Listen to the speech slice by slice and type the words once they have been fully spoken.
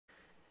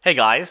Hey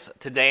guys,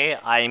 today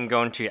I'm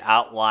going to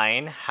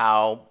outline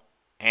how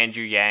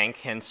Andrew Yang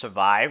can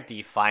survive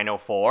the Final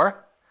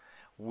Four.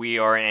 We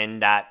are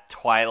in that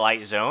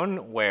twilight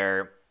zone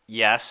where,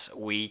 yes,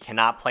 we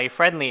cannot play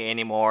friendly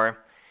anymore.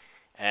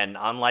 And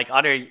unlike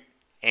other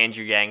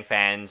Andrew Yang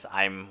fans,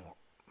 I'm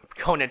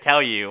going to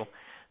tell you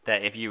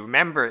that if you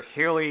remember,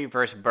 Hillary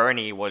versus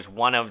Bernie was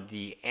one of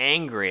the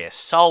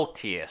angriest,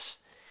 saltiest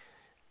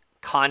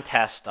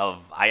contests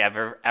I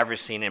ever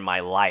seen in my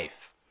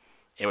life.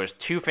 It was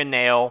tooth and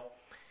nail.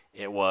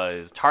 It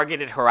was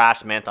targeted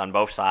harassment on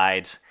both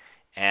sides,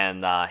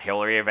 and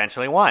Hillary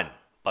eventually won.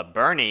 But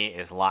Bernie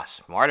is a lot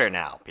smarter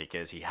now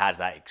because he has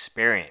that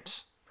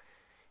experience.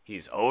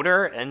 He's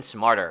older and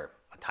smarter,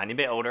 a tiny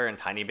bit older and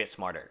tiny bit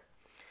smarter.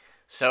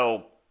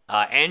 So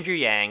Andrew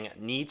Yang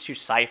needs to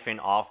siphon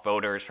off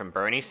voters from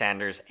Bernie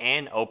Sanders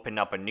and open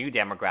up a new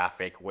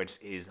demographic, which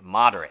is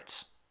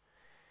moderates.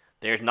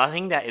 There's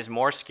nothing that is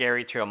more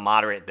scary to a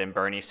moderate than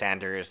Bernie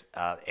Sanders,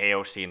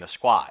 AOC, in the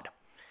squad.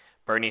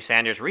 Bernie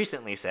Sanders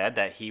recently said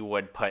that he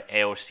would put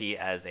AOC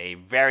as a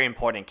very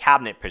important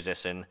cabinet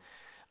position.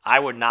 I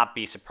would not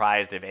be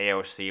surprised if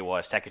AOC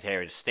was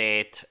Secretary of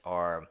State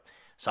or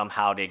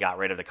somehow they got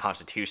rid of the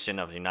Constitution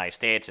of the United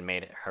States and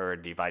made her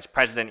the vice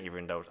president,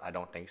 even though I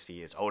don't think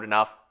she is old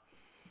enough.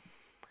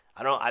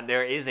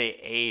 There is an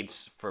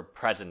age for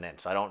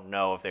president, so I don't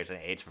know if there's an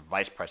age for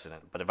vice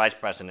president, but the vice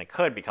president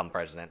could become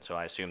president, so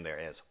I assume there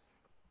is.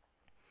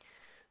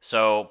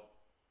 So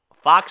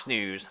Fox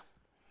News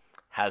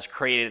has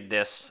created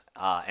this,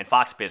 and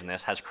Fox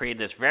Business has created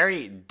this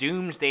very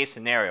doomsday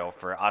scenario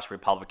for us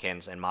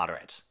Republicans and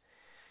moderates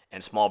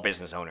and small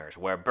business owners,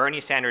 where Bernie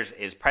Sanders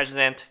is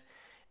president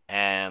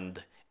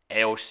and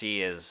AOC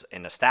is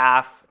in the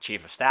staff,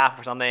 chief of staff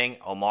or something.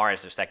 Omar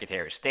is the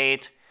Secretary of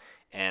State,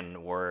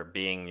 and we're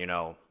being,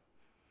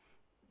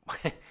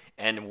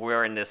 and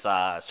we're in this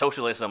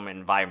socialism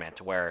environment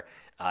where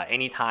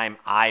anytime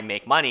I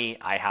make money,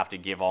 I have to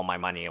give all my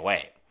money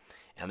away.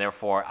 And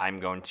therefore, I'm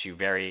going to,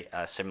 very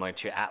similar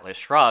to Atlas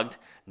Shrugged,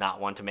 not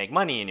want to make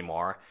money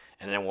anymore.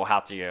 And then we'll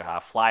have to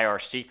fly our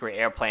secret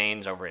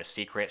airplanes over a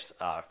secret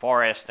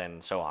forest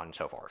and so on and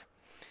so forth.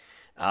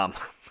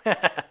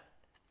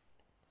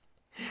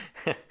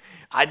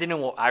 I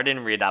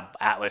didn't read that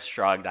Atlas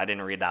Shrugged. I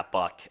didn't read that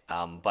book,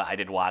 but I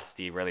did watch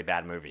the really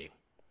bad movie,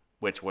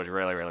 which was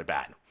really, really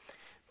bad.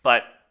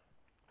 But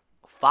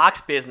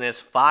Fox Business,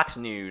 Fox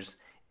News,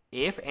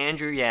 if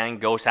Andrew Yang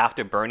goes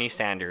after Bernie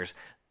Sanders,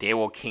 they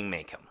will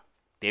kingmake him.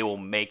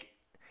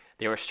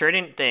 There are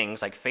certain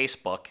things like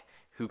Facebook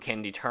who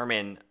can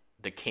determine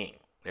the king.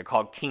 They're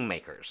called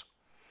kingmakers.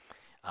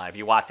 If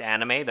you watch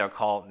anime, they're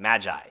called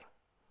magi,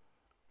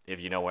 if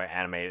you know where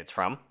anime it's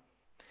from.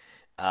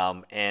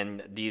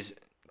 And these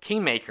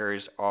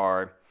kingmakers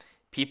are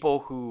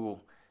people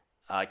who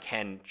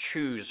can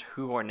choose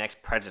who our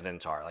next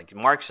presidents are. Like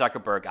Mark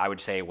Zuckerberg, I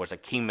would say, was a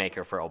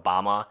kingmaker for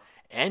Obama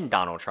and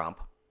Donald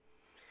Trump.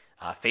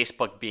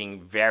 Facebook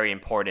being very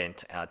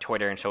important,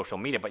 Twitter and social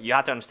media, but you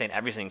have to understand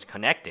everything's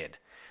connected.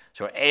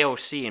 So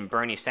AOC and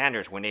Bernie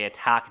Sanders, when they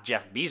attack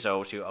Jeff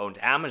Bezos, who owns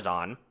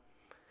Amazon,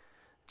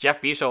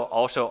 Jeff Bezos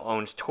also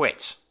owns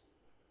Twitch.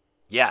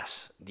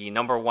 Yes, the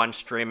 #1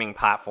 streaming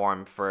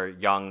platform for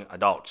young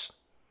adults.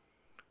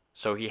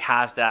 So he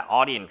has that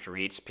audience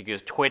reach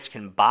because Twitch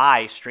can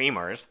buy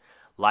streamers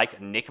like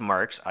Nick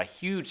Merckx, a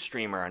huge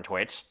streamer on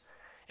Twitch.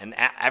 And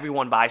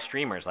everyone buys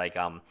streamers, like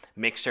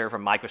Mixer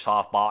from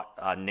Microsoft bought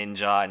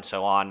Ninja and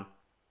so on.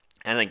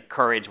 And then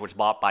Courage was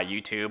bought by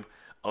YouTube,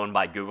 owned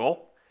by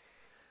Google.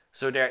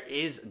 So there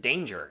is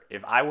danger.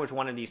 If I was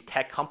one of these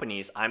tech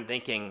companies, I'm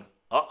thinking,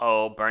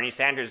 uh-oh, Bernie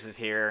Sanders is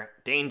here.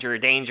 Danger,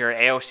 danger.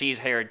 AOC's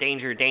here.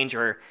 Danger,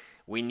 danger.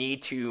 We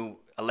need to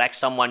elect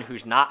someone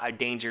who's not a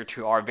danger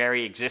to our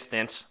very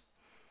existence,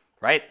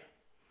 right?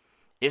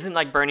 Isn't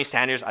like Bernie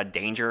Sanders a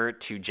danger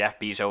to Jeff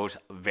Bezos'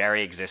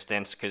 very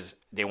existence because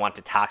they want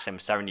to tax him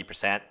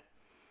 70%?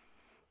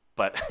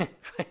 But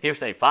he'll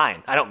say,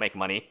 fine, I don't make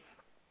money.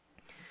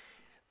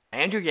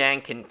 Andrew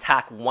Yang can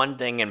attack one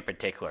thing in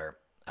particular,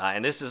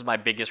 and this is my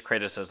biggest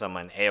criticism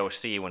on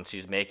AOC when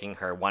she's making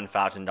her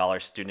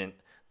 $1,000 student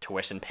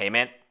tuition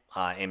payment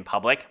in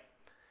public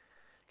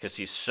because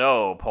she's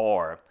so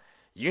poor.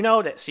 You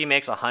know that she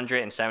makes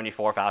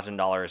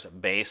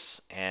 $174,000 base,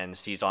 and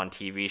she's on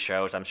TV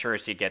shows. I'm sure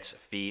she gets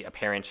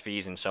appearance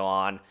fees and so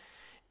on.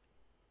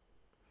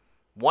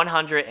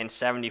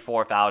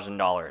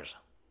 $174,000,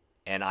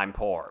 and I'm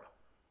poor.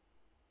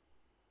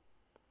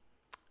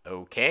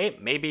 Okay,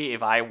 maybe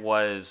if I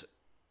was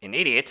an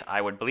idiot, I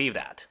would believe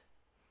that.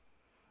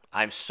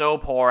 I'm so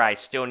poor, I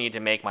still need to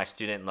make my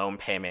student loan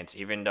payments,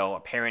 even though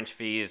appearance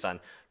fees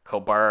on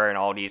Colbert and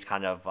all these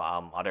kind of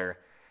other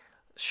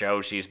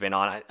shows she's been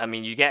on. I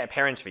mean, you get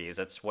appearance fees.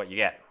 That's what you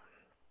get.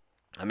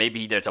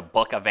 Maybe there's a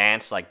book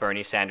advance, like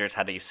Bernie Sanders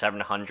had a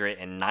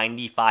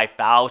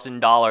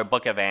 $795,000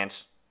 book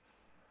advance.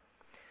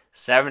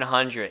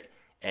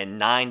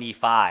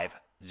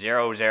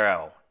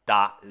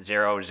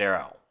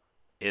 $795,000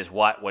 is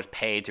what was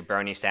paid to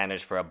Bernie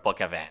Sanders for a book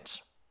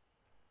advance.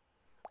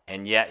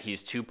 And yet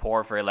he's too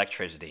poor for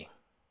electricity.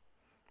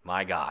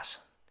 My gosh.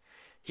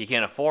 He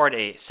can afford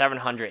a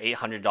 $700,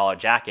 $800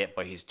 jacket,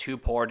 but he's too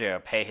poor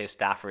to pay his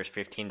staffers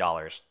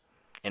 $15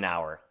 an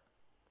hour.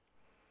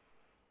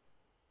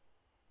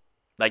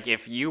 Like,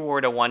 if you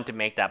were the one to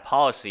make that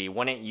policy,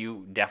 wouldn't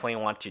you definitely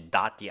want to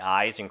dot the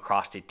I's and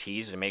cross the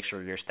T's and make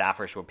sure your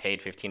staffers were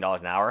paid $15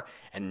 an hour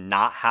and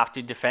not have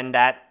to defend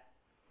that?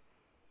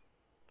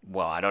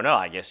 Well, I don't know.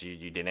 I guess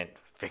you didn't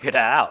figure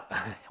that out.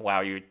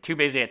 Wow, you're too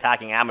busy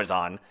attacking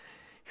Amazon,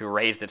 who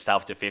raised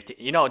itself to 50.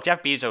 You know,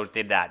 Jeff Bezos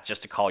did that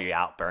just to call you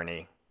out,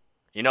 Bernie.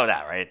 You know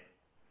that, right?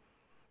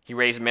 He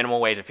raised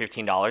minimum wage at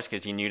 $15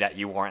 because he knew that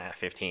you weren't at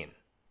 15.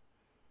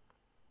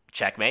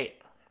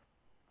 Checkmate.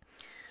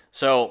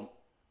 So,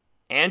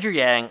 Andrew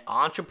Yang,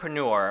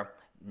 entrepreneur,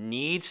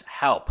 needs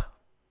help.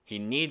 He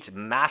needs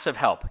massive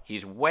help.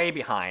 He's way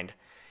behind.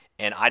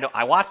 And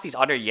I watch these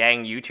other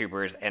Yang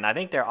YouTubers, and I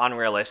think they're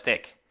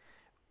unrealistic.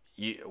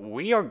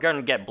 We are going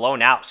to get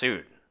blown out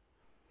soon.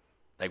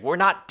 Like, we're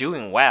not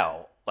doing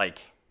well.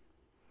 Like,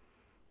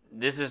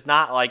 this is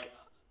not like,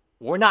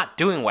 we're not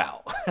doing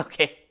well,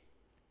 okay?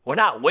 We're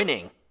not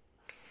winning.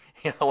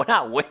 We're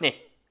not winning.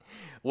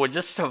 We're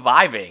just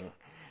surviving.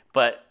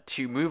 But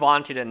to move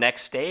on to the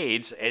next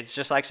stage, it's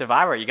just like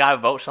Survivor. You got to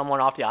vote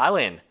someone off the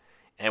island.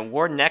 And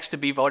we're next to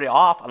be voted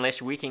off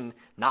unless we can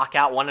knock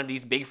out one of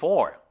these big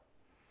four.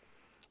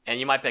 And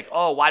you might be like,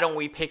 oh, why don't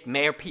we pick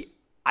Mayor Pete?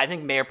 I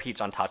think Mayor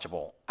Pete's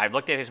untouchable. I've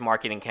looked at his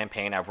marketing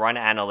campaign. I've run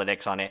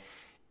analytics on it.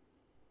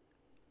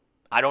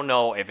 I don't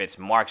know if it's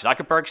Mark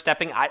Zuckerberg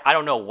stepping. I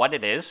don't know what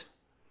it is.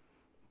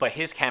 But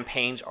his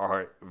campaigns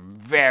are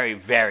very,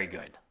 very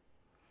good.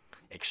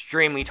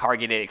 Extremely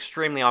targeted,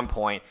 extremely on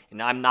point,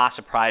 and I'm not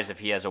surprised if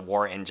he has a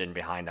war engine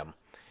behind him,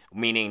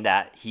 meaning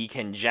that he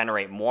can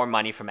generate more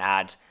money from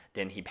ads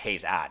than he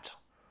pays ads.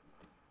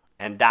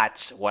 And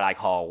that's what I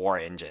call a war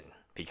engine,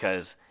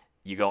 because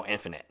you go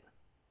infinite.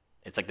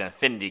 It's like the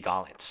Infinity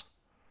Gauntlets.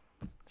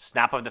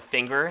 Snap of the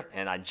finger,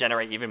 and I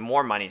generate even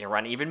more money to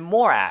run even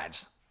more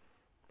ads.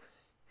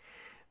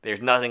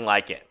 There's nothing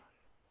like it.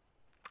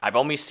 I've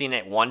only seen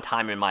it one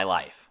time in my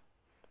life.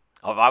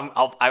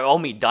 I've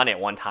only done it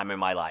one time in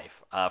my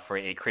life for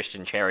a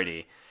Christian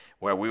charity,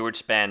 where we would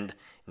spend,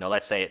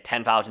 let's say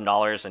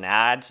 $10,000 in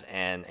ads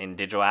and in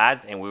digital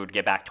ads, and we would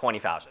get back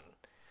 $20,000.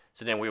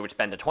 So then we would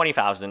spend the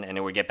 $20,000, and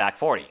it would get back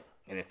 $40,000.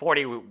 And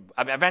then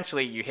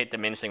eventually you hit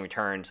diminishing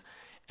returns,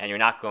 and you're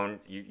not going.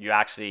 You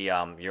actually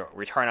your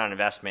return on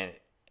investment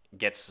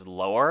gets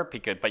lower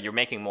but you're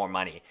making more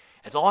money.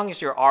 As long as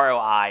your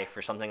ROI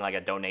for something like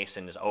a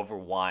donation is over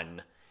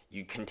 1.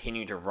 You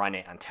continue to run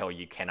it until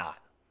you cannot,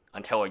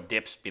 until it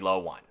dips below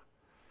 1.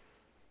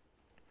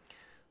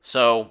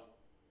 So,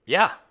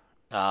 yeah.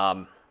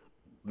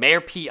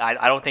 Mayor Pete,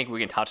 I don't think we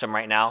can touch him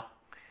right now.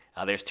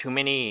 There's too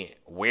many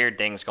weird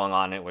things going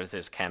on with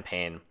this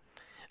campaign.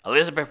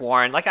 Elizabeth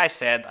Warren, like I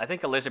said, I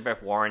think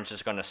Elizabeth Warren's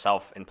just going to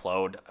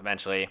self-implode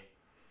eventually.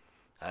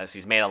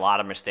 She's made a lot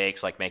of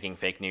mistakes, like making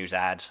fake news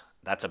ads.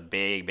 That's a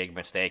big, big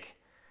mistake.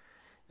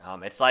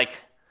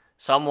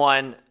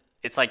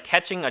 It's like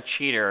catching a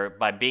cheater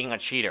by being a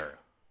cheater.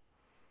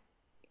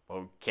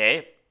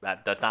 Okay,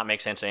 that does not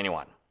make sense to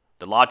anyone.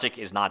 The logic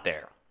is not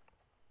there.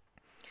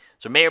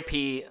 So Mayor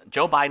P,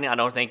 Joe Biden, I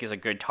don't think is a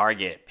good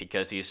target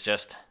because he's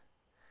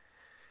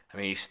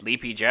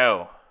Sleepy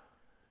Joe.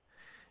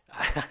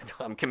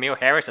 Camille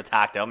Harris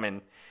attacked him,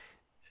 and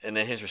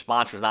then his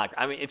response was not.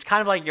 It's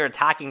kind of like you're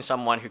attacking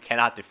someone who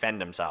cannot defend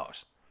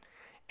themselves,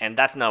 and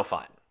that's no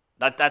fun.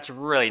 That's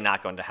really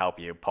not going to help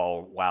you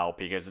poll well,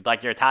 because it's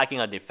like you're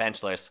attacking a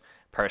defenseless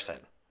person.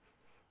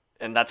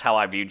 And that's how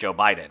I view Joe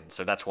Biden.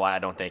 So that's why I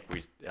don't think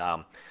we...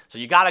 so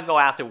you got to go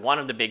after one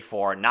of the big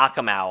four, knock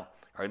them out,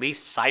 or at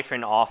least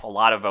siphon off a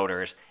lot of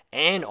voters,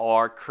 and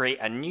or create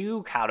a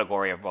new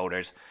category of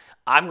voters.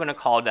 I'm going to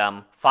call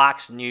them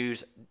Fox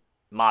News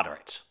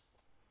moderates.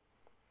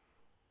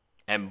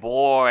 And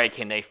boy,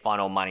 can they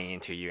funnel money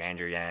into you,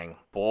 Andrew Yang.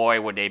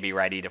 Boy, would they be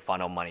ready to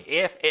funnel money.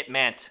 If it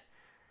meant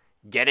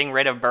getting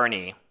rid of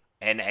Bernie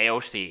and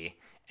AOC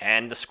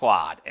and the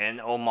squad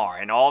and Omar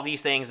and all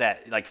these things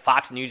that like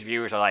Fox News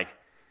viewers are like,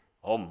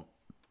 oh,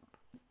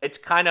 it's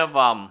kind of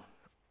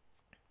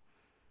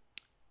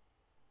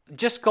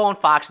just go on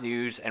Fox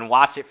News and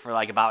watch it for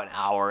like about an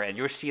hour, and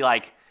you'll see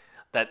like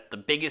that the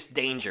biggest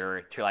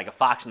danger to like a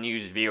Fox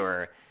News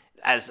viewer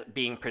as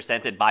being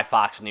presented by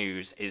Fox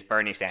News is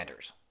Bernie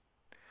Sanders.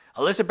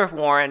 Elizabeth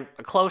Warren,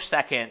 a close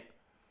second,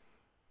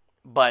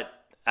 but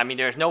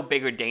there's no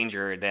bigger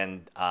danger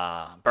than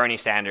Bernie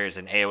Sanders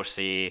and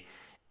AOC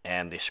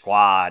and the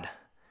squad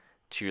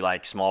to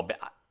like small.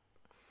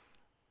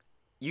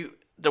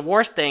 The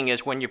worst thing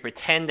is when you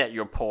pretend that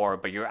you're poor,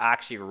 but you're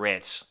actually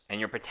rich, and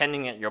you're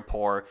pretending that you're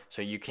poor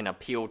so you can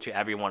appeal to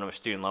everyone with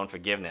student loan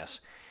forgiveness.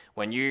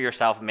 When you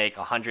yourself make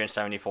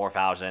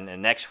 $174,000, in the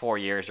next 4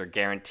 years are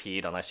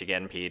guaranteed, unless you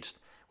get impeached,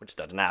 which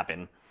doesn't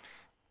happen.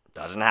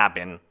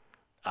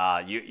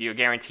 You're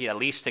guaranteed at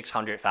least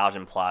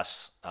 $600,000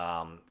 plus,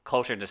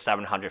 closer to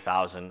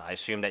 $700,000. I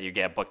assume that you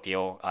get a book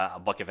deal, a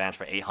book advance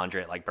for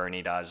 $800,000 like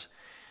Bernie does.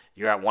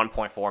 You're at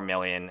 $1.4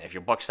 million. If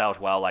your book sells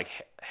well, like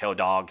Hill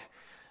Dog,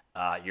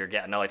 you're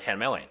getting another 10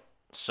 million.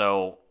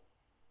 So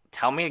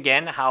tell me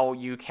again how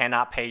you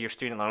cannot pay your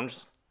student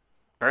loans.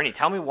 Bernie,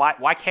 tell me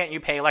why can't you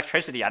pay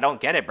electricity? I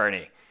don't get it,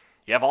 Bernie.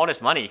 You have all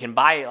this money. You can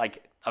buy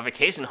like a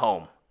vacation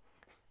home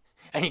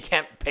and you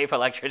can't pay for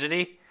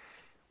electricity?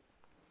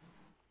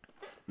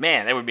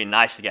 Man, it would be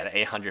nice to get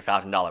an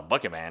 $800,000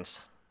 book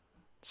advance.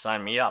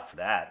 Sign me up for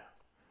that.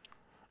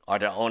 Or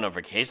to own a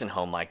vacation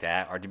home like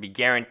that, or to be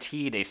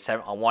guaranteed a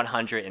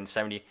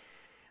 170.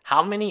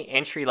 How many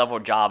entry-level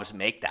jobs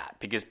make that?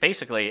 Because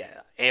basically,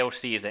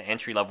 AOC is an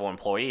entry-level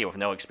employee with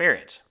no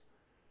experience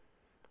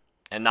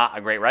and not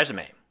a great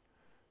resume.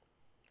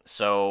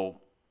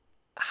 So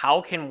how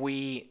can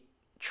we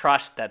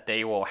trust that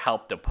they will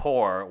help the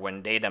poor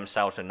when they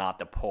themselves are not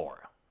the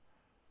poor?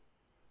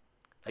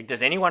 Like,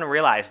 does anyone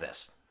realize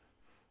this?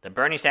 That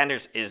Bernie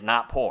Sanders is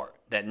not poor.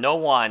 That no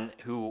one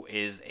who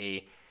is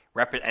a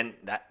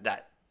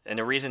and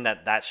the reason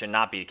that should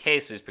not be the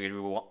case is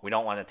because we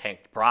don't want to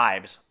take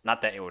bribes.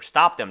 Not that it would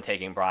stop them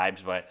taking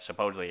bribes, but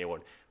supposedly it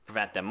would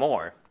prevent them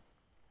more.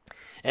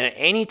 And at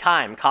any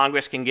time,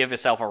 Congress can give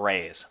itself a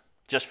raise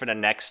just for the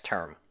next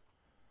term.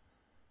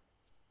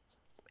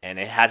 And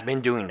it has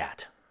been doing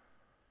that.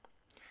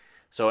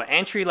 So an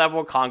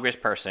entry-level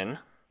congressperson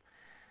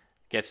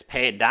gets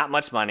paid that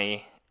much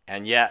money,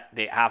 and yet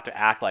they have to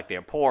act like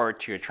they're poor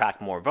to attract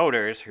more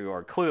voters who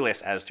are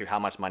clueless as to how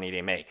much money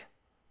they make.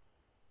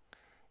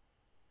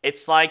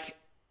 It's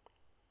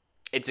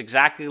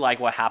exactly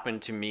like what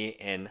happened to me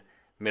in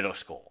middle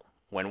school.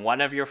 When one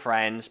of your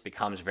friends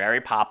becomes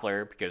very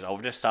popular because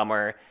over the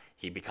summer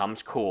he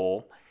becomes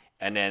cool,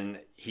 and then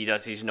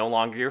he's no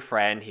longer your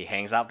friend, he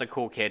hangs out with the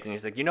cool kids, and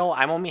he's like,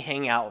 I'm only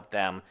hanging out with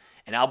them,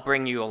 and I'll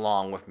bring you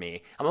along with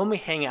me. I'm only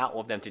hanging out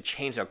with them to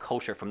change their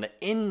culture from the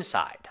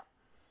inside.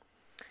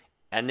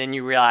 And then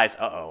you realize,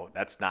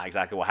 that's not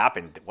exactly what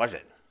happened, was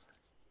it?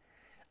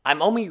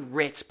 I'm only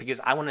rich because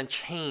I want to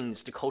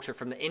change the culture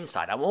from the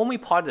inside. I'm only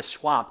part of the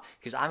swamp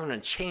because I want to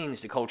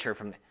change the culture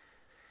from the...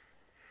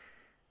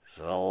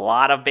 There's a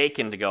lot of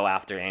bacon to go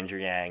after, Andrew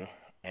Yang.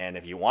 And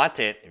if you want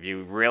it, if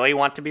you really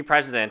want to be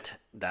president,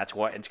 that's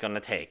what it's going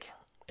to take.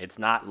 It's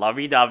not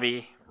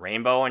lovey-dovey,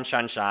 rainbow and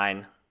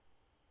sunshine.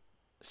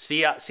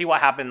 See what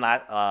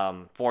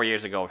happened 4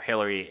 years ago with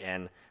Hillary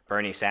and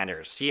Bernie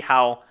Sanders. See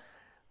how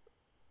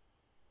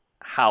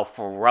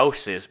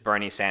ferocious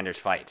Bernie Sanders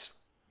fights.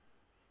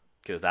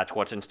 Because that's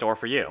what's in store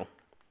for you.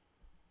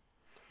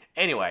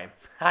 Anyway,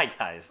 hi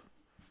guys.